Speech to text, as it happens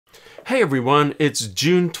Hey everyone, it's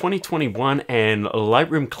June 2021 and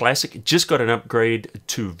Lightroom Classic just got an upgrade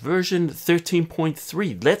to version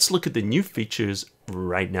 13.3. Let's look at the new features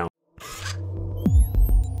right now.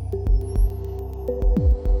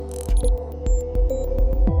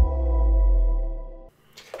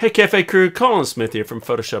 Hey Cafe crew, Colin Smith here from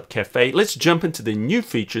photoshopCAFE. Let's jump into the new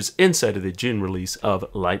features inside of the June release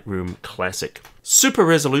of Lightroom Classic. Super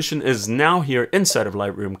resolution is now here inside of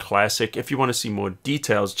Lightroom Classic. If you want to see more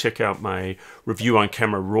details, check out my review on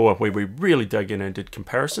Camera Raw where we really dug in and did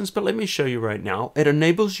comparisons, but let me show you right now. It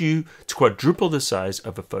enables you to quadruple the size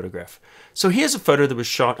of a photograph. So here's a photo that was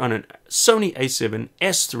shot on a Sony a7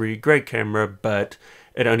 S3, great camera, but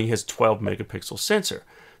it only has 12 megapixel sensor.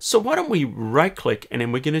 So why don't we right click and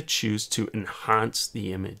then we're going to choose to enhance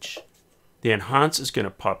the image. The enhance is going to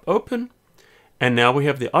pop open and now we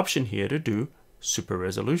have the option here to do super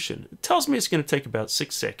resolution. It tells me it's going to take about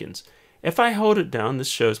 6 seconds. If I hold it down, this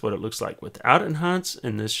shows what it looks like without enhance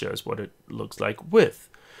and this shows what it looks like with.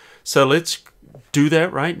 So let's do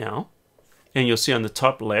that right now. And you'll see on the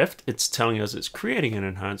top left, it's telling us it's creating an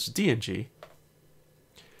enhanced DNG.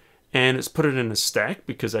 And it's put it in a stack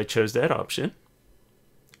because I chose that option.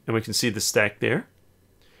 And we can see the stack there.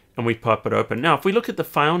 And we pop it open. Now, if we look at the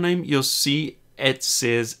file name, you'll see it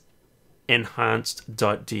says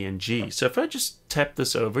enhanced.dng. So if I just tap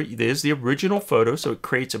this over, there's the original photo. So it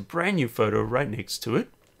creates a brand new photo right next to it.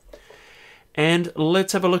 And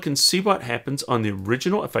let's have a look and see what happens on the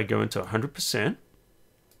original. If I go into 100%,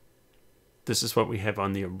 this is what we have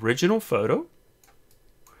on the original photo.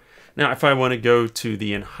 Now, if I want to go to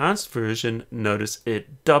the enhanced version, notice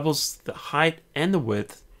it doubles the height and the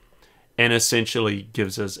width and essentially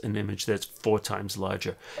gives us an image that's 4 times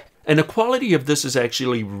larger. And the quality of this is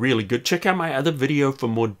actually really good. Check out my other video for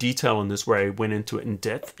more detail on this where I went into it in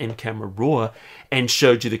depth in Camera Raw and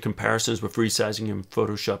showed you the comparisons with resizing in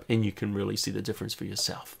Photoshop, and you can really see the difference for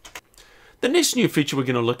yourself. The next new feature we're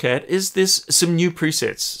going to look at is some new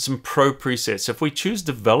presets, some pro presets. If we choose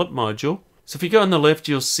Develop Module, so if you go on the left,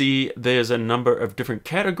 you'll see there's a number of different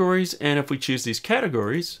categories. And if we choose these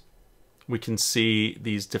categories, we can see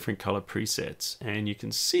these different color presets. And you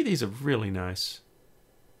can see these are really nice.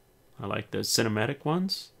 I like those cinematic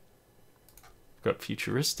ones. We've got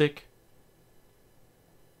futuristic.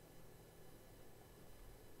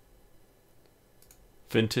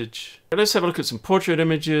 Vintage. Let's have a look at some portrait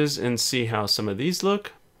images and see how some of these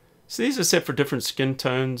look. So these are set for different skin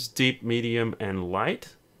tones, deep, medium, and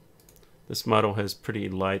light. This model has pretty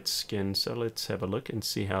light skin, so let's have a look and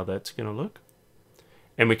see how that's going to look.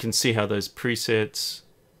 And we can see how those presets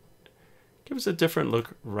give us a different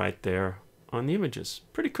look right there on the images.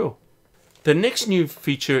 Pretty cool. The next new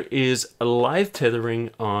feature is live tethering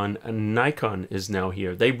on Nikon is now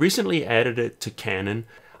here. They recently added it to Canon.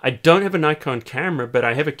 I don't have a Nikon camera, but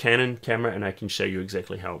I have a Canon camera and I can show you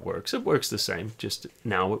exactly how it works. It works the same, just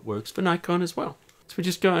now it works for Nikon as well. So we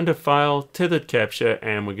just go under File, Tethered Capture,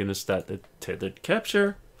 and we're going to start the tethered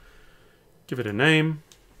capture. Give it a name.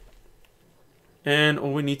 And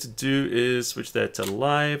all we need to do is switch that to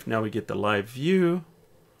live. Now we get the live view.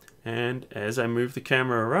 And as I move the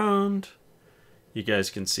camera around, you guys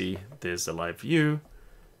can see there's the live view.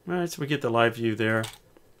 All right, so we get the live view there.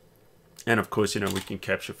 And of course, you know, we can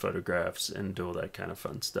capture photographs and do all that kind of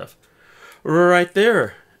fun stuff. Right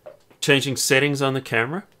there, changing settings on the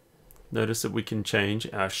camera. Notice that we can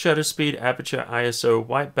change our shutter speed, aperture, ISO,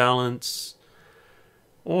 white balance.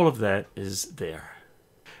 All of that is there.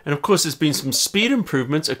 And of course, there's been some speed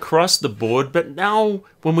improvements across the board. But now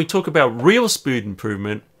when we talk about real speed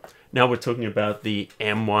improvement, now we're talking about the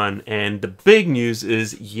M1. And the big news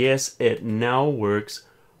is, yes, it now works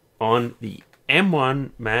on the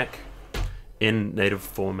M1 Mac in native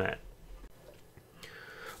format.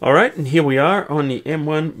 All right, and here we are on the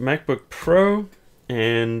M1 MacBook Pro.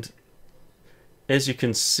 And as you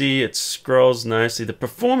can see, it scrolls nicely. The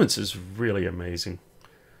performance is really amazing.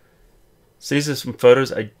 So these are some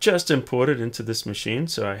photos I just imported into this machine,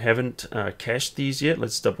 so I haven't cached these yet.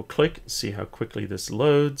 Let's double click and see how quickly this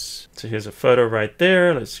loads. So here's a photo right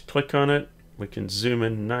there. Let's click on it. We can zoom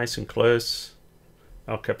in nice and close.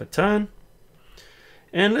 El Capitan.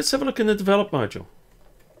 And let's have a look in the Develop module.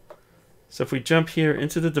 So if we jump here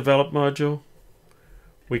into the Develop module,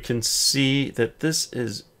 we can see that this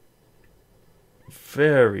is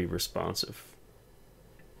very responsive.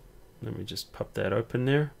 Let me just pop that open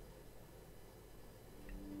there.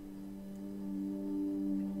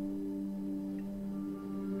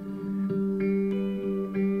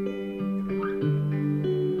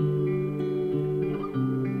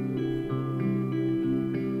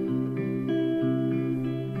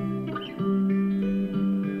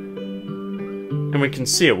 And And we can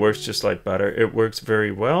see it works just like butter. It works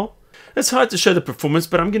very well. It's hard to show the performance,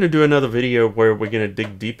 but I'm going to do another video where we're going to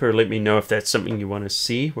dig deeper. Let me know if that's something you want to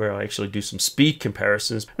see, where I actually do some speed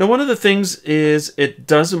comparisons. Now, one of the things is it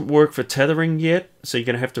doesn't work for tethering yet, so you're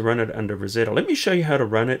going to have to run it under Rosetta. Let me show you how to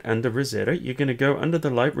run it under Rosetta. You're going to go under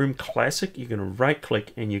the Lightroom Classic. You're going to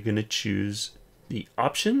right-click, and you're going to choose the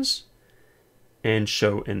options and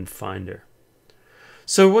show in Finder.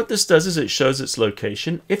 So what this does is it shows its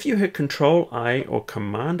location. If you hit Control-I or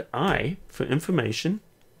Command-I for information,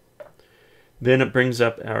 then it brings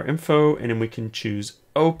up our info, and then we can choose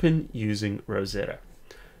Open using Rosetta.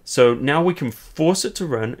 So now we can force it to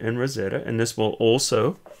run in Rosetta, and this will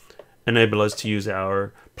also enable us to use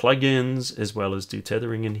our plugins as well as do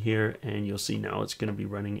tethering in here, and you'll see now it's going to be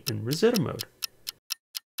running in Rosetta mode.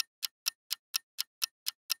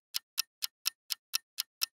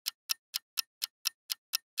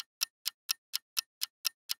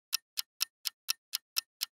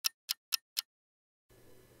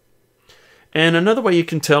 And another way you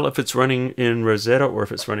can tell if it's running in Rosetta or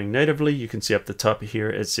if it's running natively, you can see up the top here,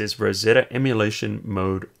 it says Rosetta Emulation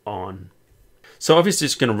Mode On. So obviously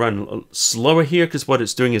it's going to run slower here because what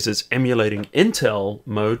it's doing is it's emulating Intel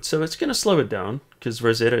mode. So it's going to slow it down because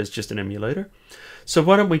Rosetta is just an emulator. So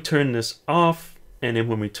why don't we turn this off? And then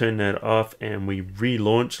when we turn that off and we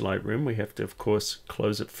relaunch Lightroom, we have to, of course,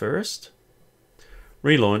 close it first.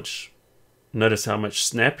 Relaunch. Notice how much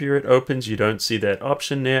snappier it opens. You don't see that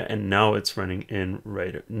option there, and now it's running in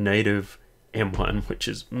native M1, which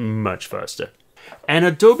is much faster. And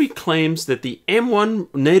Adobe claims that the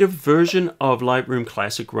M1 native version of Lightroom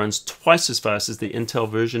Classic runs twice as fast as the Intel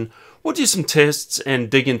version. We'll do some tests and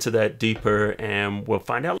dig into that deeper, and we'll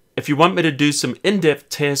find out. If you want me to do some in-depth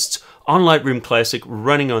tests on Lightroom Classic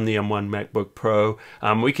running on the M1 MacBook Pro,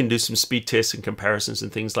 we can do some speed tests and comparisons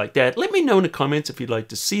and things like that. Let me know in the comments if you'd like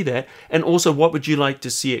to see that, and also what would you like to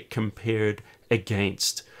see it compared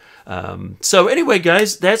against. So anyway,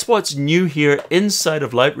 guys, that's what's new here inside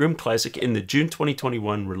of Lightroom Classic in the June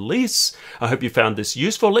 2021 release. I hope you found this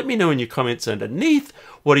useful. Let me know in your comments underneath.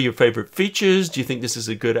 What are your favorite features? Do you think this is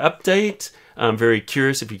a good update? I'm very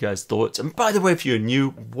curious if you guys' thoughts. And by the way, if you're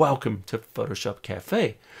new, welcome to Photoshop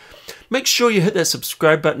Cafe. Make sure you hit that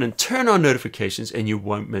subscribe button and turn on notifications, and you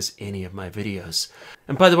won't miss any of my videos.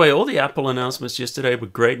 And by the way, all the Apple announcements yesterday were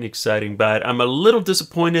great and exciting, but I'm a little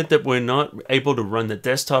disappointed that we're not able to run the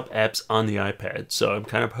desktop apps on the iPad. So I'm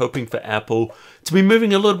kind of hoping for Apple to be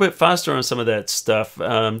moving a little bit faster on some of that stuff.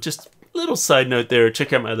 Just a little side note there,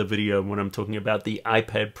 check out my other video when I'm talking about the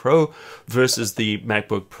iPad Pro versus the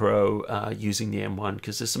MacBook Pro using the M1,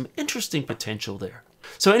 because there's some interesting potential there.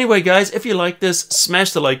 So anyway, guys, if you like this,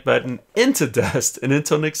 smash the like button into dust. And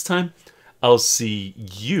until next time, I'll see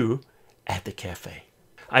you at the cafe.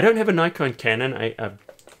 I don't have a Nikon Canon. I've